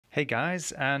Hey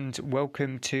guys, and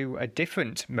welcome to a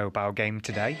different mobile game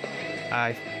today.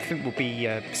 I think we'll be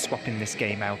swapping this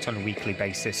game out on a weekly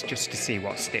basis just to see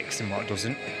what sticks and what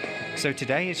doesn't. So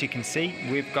today, as you can see,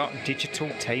 we've got Digital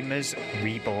Tamers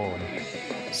Reborn.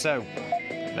 So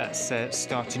let's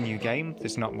start a new game.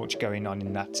 There's not much going on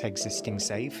in that existing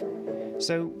save.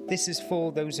 So this is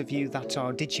for those of you that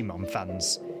are Digimon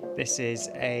fans. This is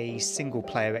a single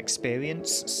player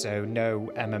experience, so no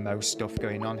MMO stuff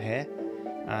going on here.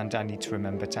 And I need to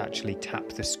remember to actually tap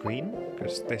the screen,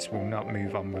 because this will not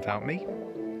move on without me.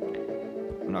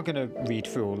 I'm not going to read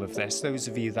through all of this. Those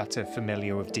of you that are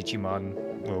familiar with Digimon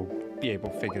will be able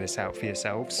to figure this out for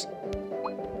yourselves.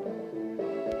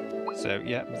 So,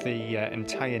 yeah, the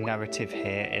entire narrative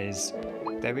here is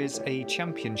there is a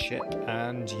championship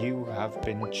and you have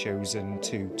been chosen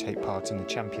to take part in the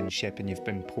championship and you've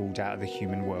been pulled out of the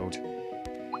human world.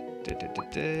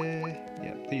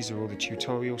 Yep, these are all the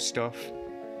tutorial stuff.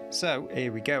 So,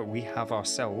 here we go, we have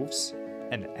ourselves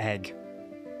an egg.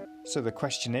 So the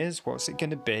question is, what's it going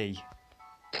to be?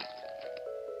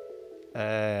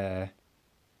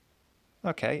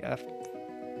 Okay, I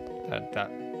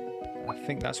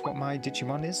think that's what my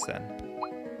Digimon is then.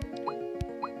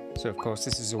 So of course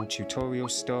this is all tutorial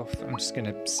stuff, I'm just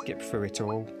going to skip through it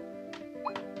all.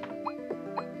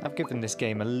 I've given this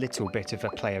game a little bit of a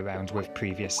play around with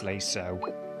previously, so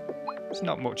there's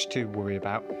not much to worry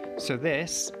about. So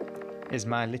this is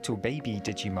my little baby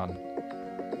Digimon.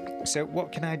 So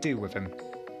what can I do with him?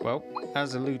 Well,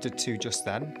 as alluded to just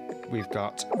then, we've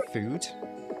got food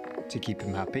to keep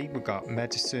him happy. We've got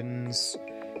medicines,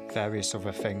 various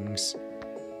other things.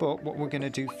 But what we're going to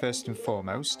do first and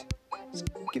foremost is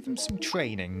give him some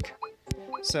training.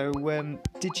 So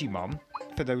Digimon,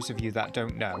 for those of you that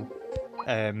don't know,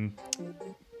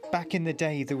 back in the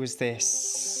day there was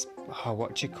this,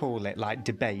 what do you call it, like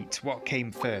debate. What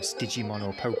came first, Digimon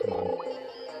or Pokemon?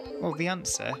 Well, the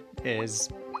answer is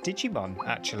Digimon,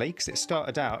 actually, because it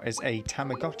started out as a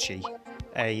Tamagotchi,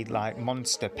 a like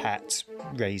monster pet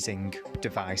raising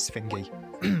device thingy.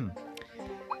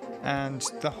 And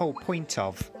the whole point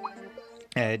of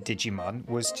Digimon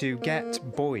was to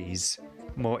get boys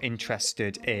more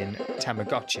interested in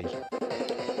Tamagotchi.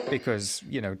 Because,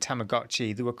 you know,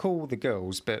 Tamagotchi, they were cool, the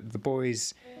girls, but the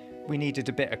boys, we needed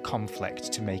a bit of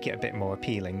conflict to make it a bit more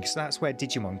appealing. So that's where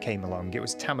Digimon came along. It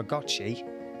was Tamagotchi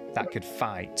that could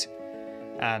fight.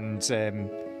 And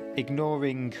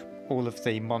ignoring all of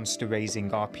the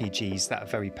monster-raising RPGs that are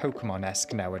very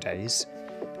Pokemon-esque nowadays,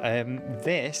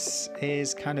 this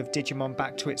is kind of Digimon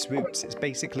back to its roots. It's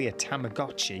basically a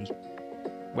Tamagotchi,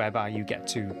 whereby you get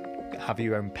to have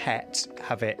your own pet,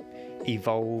 have it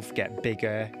evolve, get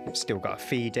bigger. You've still got to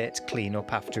feed it, clean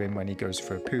up after him when he goes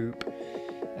for a poop.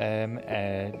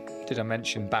 Did I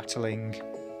mention battling,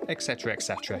 etc,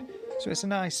 etc. So it's a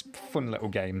nice fun little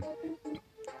game.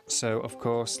 So of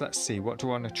course, let's see, what do I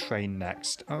want to train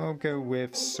next? I'll go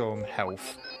with some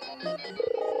health.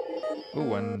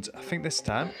 Oh, and I think this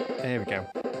time, there we go.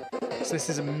 So this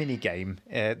is a mini game.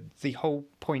 The whole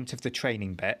point of the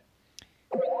training bit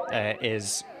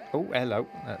is, oh hello,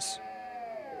 let's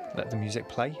let the music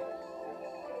play.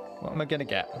 What am I gonna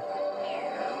get?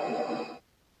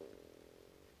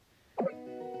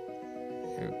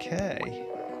 Okay.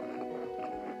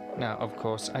 Now, of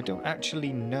course, I don't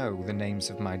actually know the names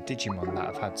of my Digimon that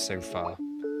I've had so far.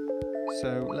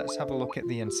 So let's have a look at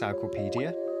the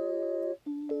encyclopedia.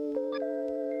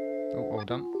 Oh,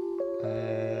 hold on.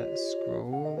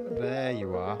 Scroll. There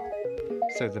you are.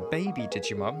 So the baby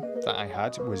Digimon that I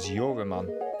had was Yoramon.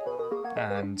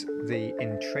 And the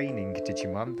in-training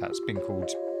Digimon, that's been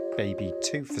called Baby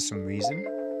 2 for some reason,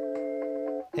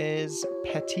 is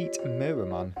Petite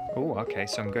Miramon. Oh, okay,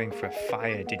 so I'm going for a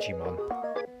fire Digimon.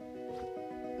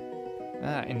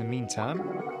 In the meantime,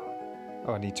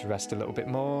 I need to rest a little bit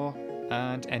more,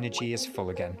 and energy is full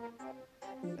again.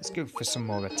 Let's go for some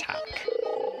more attack.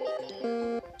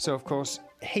 So of course,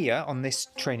 here on this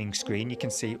training screen, you can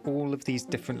see all of these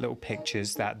different little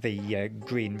pictures that the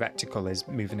green rectangle is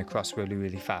moving across really,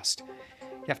 really fast.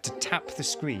 You have to tap the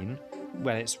screen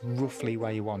when it's roughly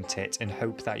where you want it and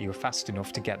hope that you're fast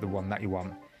enough to get the one that you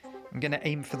want. I'm going to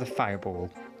aim for the fireball.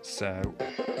 So,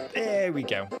 there we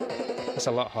go. It's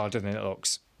a lot harder than it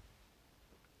looks.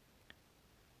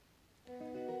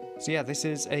 So yeah, this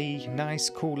is a nice,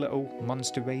 cool little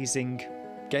monster raising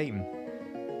game.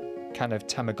 Kind of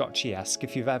Tamagotchi-esque.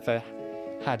 If you've ever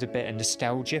had a bit of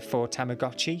nostalgia for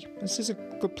Tamagotchi, this is a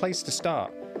good place to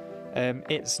start.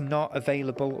 It's not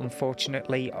available,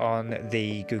 unfortunately, on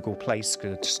the Google Play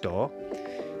Store,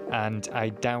 and I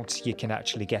doubt you can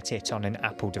actually get it on an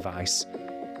Apple device.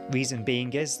 Reason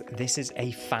being is, this is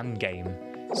a fan game.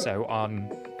 So on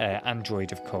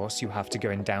Android, of course, you have to go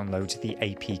and download the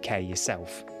APK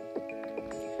yourself.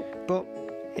 But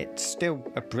it's still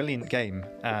a brilliant game,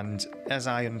 and as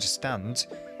I understand,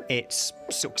 its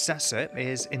successor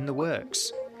is in the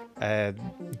works.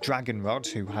 Dragonrod,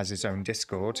 who has his own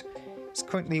Discord, is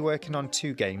currently working on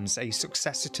 2 games, a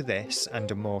successor to this and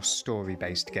a more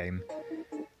story-based game.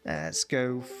 Let's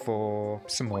go for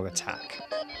some more attack.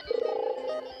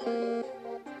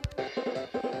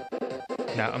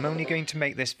 Now, I'm only going to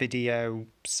make this video,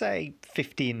 say,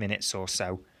 15 minutes or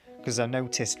so, because I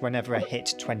noticed whenever I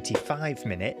hit 25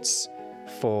 minutes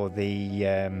for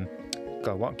the,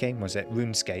 God, what game was it?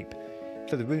 RuneScape.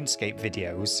 For the RuneScape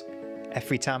videos,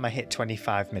 every time I hit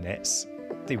 25 minutes,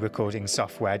 the recording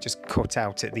software just cut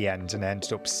out at the end and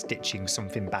ended up stitching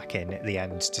something back in at the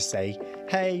end to say,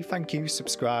 hey, thank you,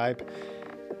 subscribe.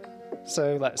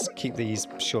 So let's keep these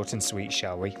short and sweet,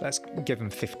 shall we? Let's give them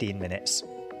 15 minutes.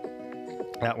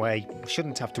 That way, I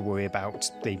shouldn't have to worry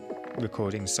about the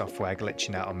recording software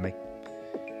glitching out on me.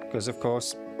 Because, of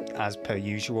course, as per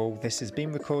usual, this has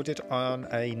been recorded on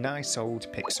a nice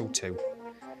old Pixel 2.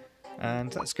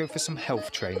 And let's go for some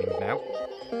health training now.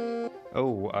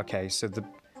 Oh, okay, so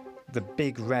the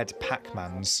big red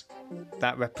Pac-Mans,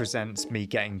 that represents me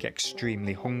getting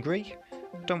extremely hungry.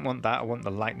 Don't want that, I want the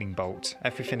lightning bolt.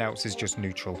 Everything else is just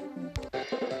neutral.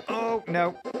 Oh,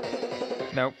 no.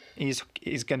 No, he's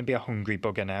going to be a hungry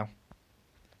bugger now.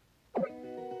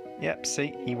 Yep,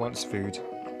 see, he wants food.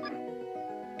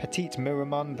 Petite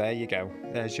Miramon, there you go.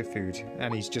 There's your food.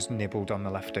 And he's just nibbled on the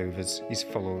leftovers. He's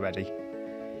full already.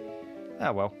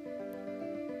 Ah, well.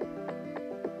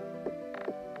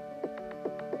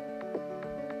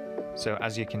 So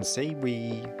as you can see,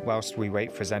 whilst we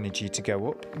wait for his energy to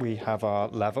go up, we have our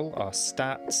level, our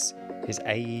stats, his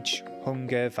age,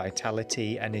 hunger,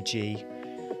 vitality, energy,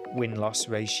 win-loss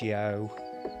ratio.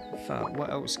 What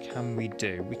else can we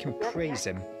do? We can praise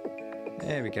him.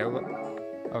 There we go. Look.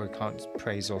 Oh, we can't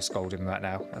praise or scold him right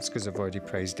now. That's because I've already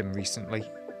praised him recently.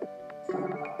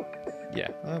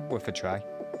 Yeah, worth a try.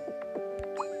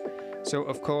 So,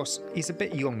 of course, he's a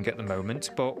bit young at the moment,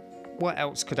 but what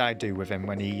else could I do with him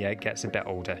when he gets a bit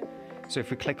older? So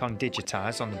if we click on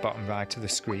Digitize on the bottom right of the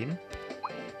screen,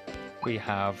 we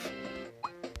have,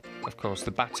 of course,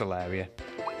 the battle area.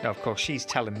 Now, of course, she's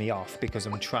telling me off because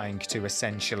I'm trying to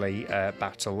essentially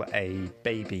battle a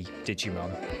baby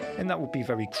Digimon. And that would be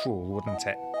very cruel, wouldn't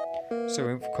it? So,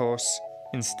 of course,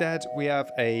 instead, we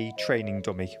have a training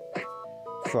dummy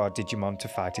for our Digimon to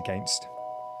fight against.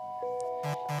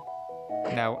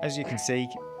 Now, as you can see,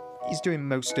 he's doing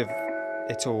most of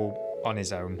it all on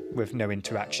his own, with no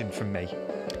interaction from me.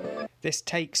 This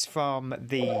takes from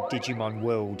the Digimon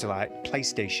World, like,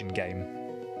 PlayStation game.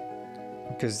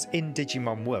 Because in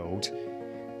Digimon World,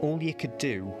 all you could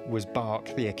do was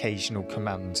bark the occasional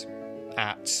command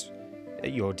at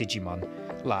your Digimon.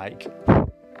 Like,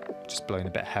 just blowing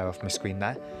a bit of hair off my screen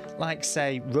there. Like,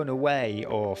 say, run away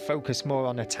or focus more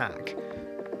on attack.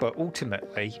 But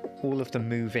ultimately, all of the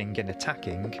moving and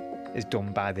attacking is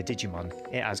done by the Digimon.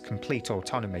 It has complete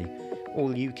autonomy.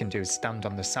 All you can do is stand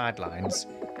on the sidelines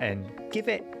and give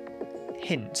it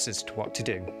hints as to what to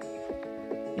do.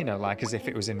 You know, like as if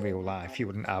it was in real life. You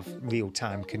wouldn't have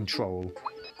real-time control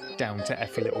down to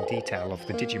every little detail of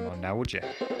the Digimon now, would you?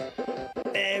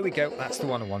 There we go, that's the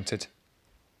one I wanted.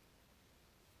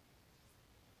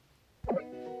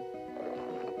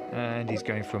 And he's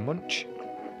going for a munch.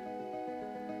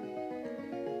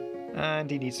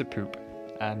 And he needs a poop.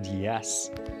 And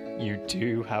yes, you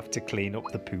do have to clean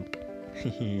up the poop.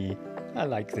 I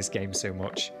like this game so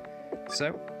much.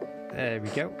 So, there we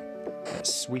go.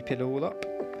 Let's sweep it all up.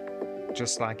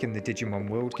 Just like in the Digimon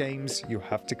World games, you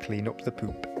have to clean up the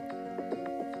poop.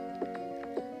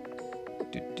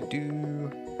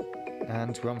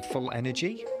 And we're on full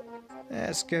energy.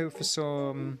 Let's go for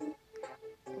some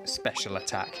special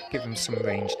attack. Give him some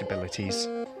ranged abilities.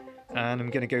 And I'm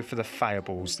going to go for the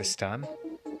fireballs this time.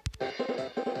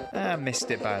 I missed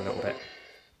it by a little bit.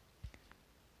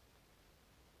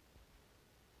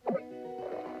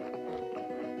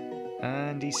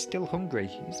 And he's still hungry.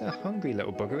 He's a hungry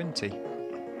little bugger, isn't he?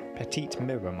 Petite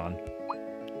Miramon.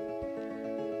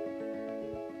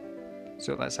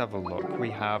 So let's have a look.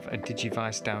 We have a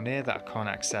Digivice down here that I can't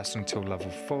access until level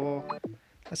 4.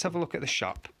 Let's have a look at the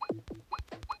shop.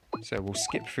 So we'll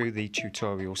skip through the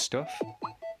tutorial stuff.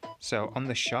 So on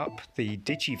the shop, the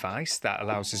Digivice that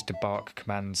allows us to bark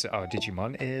commands at our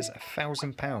Digimon is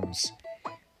 £1,000.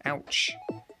 Ouch.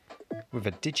 With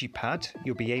a Digipad,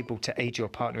 you'll be able to aid your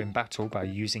partner in battle by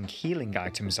using healing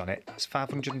items on it. That's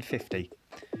 550.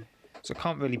 So I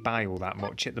can't really buy all that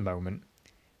much at the moment.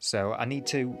 So I need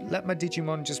to let my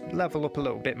Digimon just level up a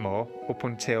little bit more, up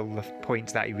until the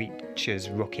point that he reaches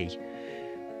Rookie.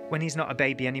 When he's not a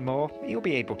baby anymore, he'll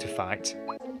be able to fight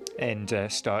and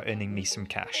start earning me some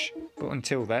cash. But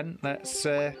until then, let's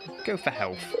go for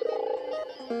health.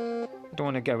 I don't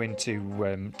want to go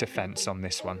into defense on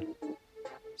this one.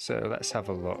 So let's have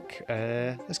a look.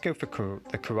 Let's go for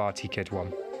the Karate Kid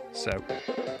one. So,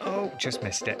 oh, just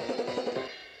missed it.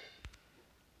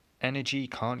 Energy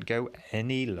can't go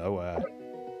any lower.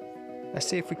 Let's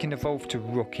see if we can evolve to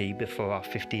Rookie before our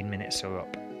 15 minutes are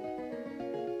up.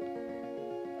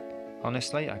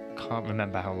 Honestly, I can't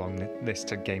remember how long this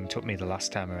game took me the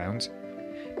last time around.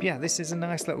 But yeah, this is a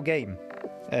nice little game.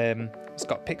 It's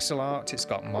got pixel art, it's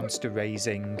got monster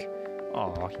raising.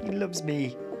 Aw, he loves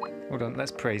me. Hold on,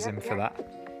 let's praise him for that.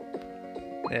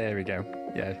 There we go.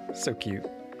 Yeah, so cute.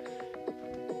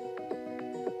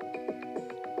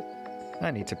 I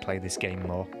need to play this game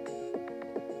more.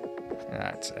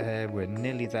 Right, we're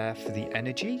nearly there for the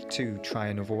energy to try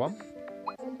another one.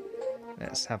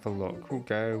 Let's have a look. We'll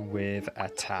go with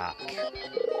attack.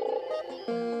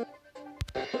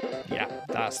 Yeah,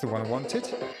 that's the one I wanted.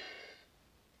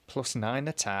 +9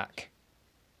 attack.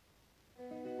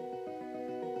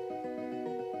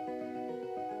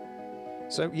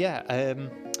 So yeah,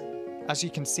 as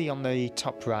you can see on the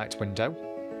top right window,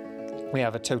 we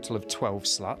have a total of 12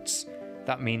 slots.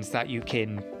 That means that you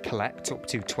can collect up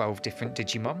to 12 different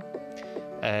Digimon.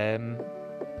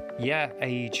 Yeah,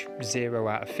 age 0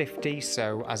 out of 50,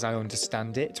 so as I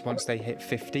understand it, once they hit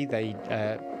 50, they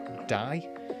die.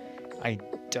 I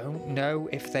don't know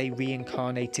if they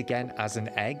reincarnate again as an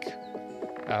egg.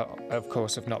 Of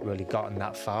course, I've not really gotten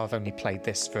that far. I've only played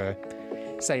this for,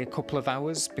 say, a couple of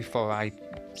hours before I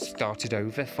started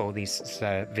over for these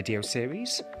video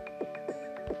series.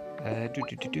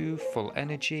 Full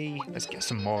energy. Let's get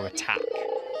some more attack.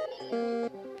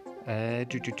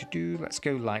 Let's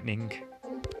go lightning.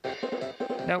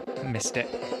 Nope, missed it.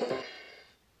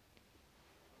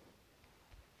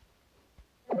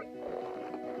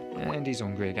 And he's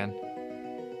hungry again.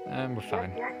 And we're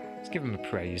fine. Let's give him a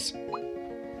praise.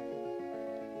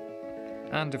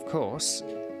 And of course,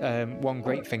 one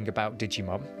great thing about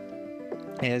Digimon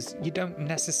is you don't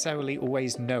necessarily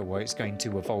always know what it's going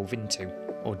to evolve into,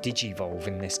 or digivolve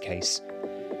in this case.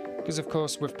 Because of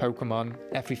course with Pokemon,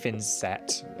 everything's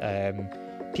set.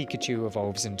 Pikachu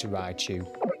evolves into Raichu.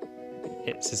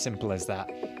 It's as simple as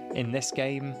that. In this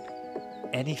game,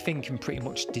 anything can pretty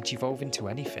much digivolve into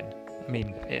anything. I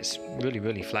mean, it's really,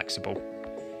 really flexible.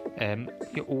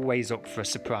 You're always up for a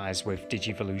surprise with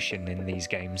Digivolution in these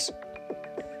games.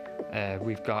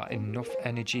 We've got enough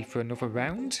energy for another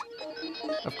round.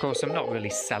 Of course, I'm not really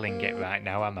selling it right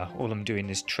now, am I? All I'm doing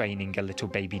is training a little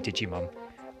baby Digimon.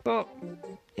 But,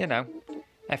 you know,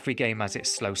 every game has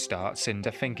its slow starts, and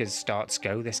I think as starts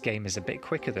go, this game is a bit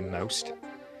quicker than most.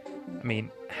 I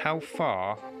mean, how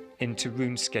far into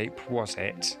RuneScape was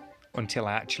it until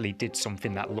I actually did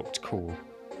something that looked cool?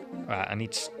 Right, I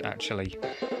need to actually...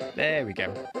 There we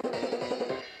go.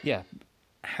 Yeah,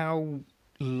 how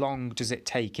long does it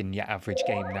take in your average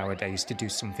game nowadays to do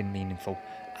something meaningful?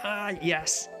 Ah,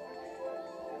 yes!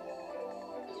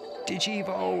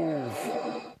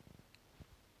 Digivolve!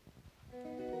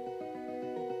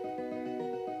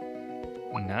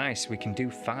 Nice, we can do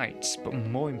fights, but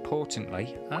more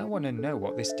importantly, I want to know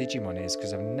what this Digimon is,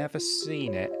 because I've never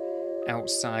seen it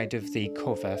outside of the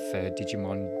cover for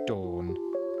Digimon Dawn.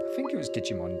 I think it was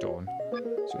Digimon Dawn.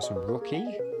 So it's a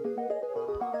Rookie.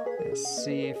 Let's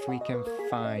see if we can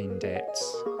find it.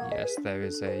 Yes, there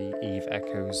is a Eve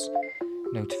Echoes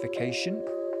notification.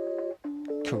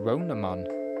 Coronamon.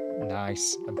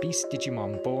 Nice. A beast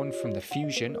Digimon born from the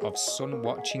fusion of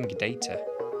sun-watching data.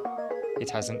 It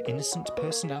has an innocent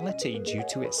personality due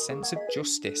to its sense of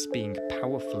justice being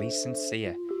powerfully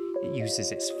sincere. It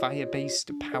uses its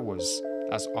fire-based powers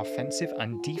as offensive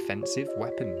and defensive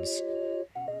weapons.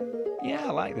 Yeah,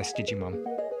 I like this Digimon.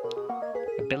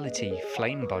 Ability,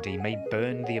 Flame Body, may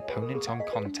burn the opponent on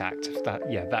contact. That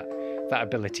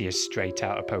ability is straight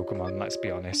out of Pokemon, let's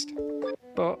be honest.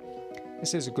 But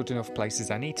this is a good enough place as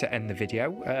any to end the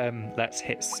video. Let's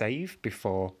hit save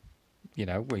before, you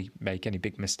know, we make any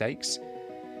big mistakes.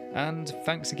 And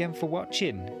thanks again for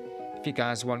watching. If you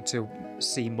guys want to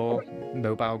see more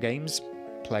mobile games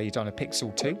played on a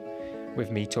Pixel 2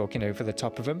 with me talking over the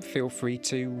top of them, feel free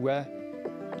to,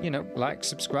 you know, like,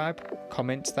 subscribe,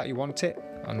 comment that you want it,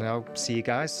 and I'll see you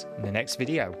guys in the next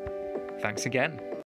video. Thanks again.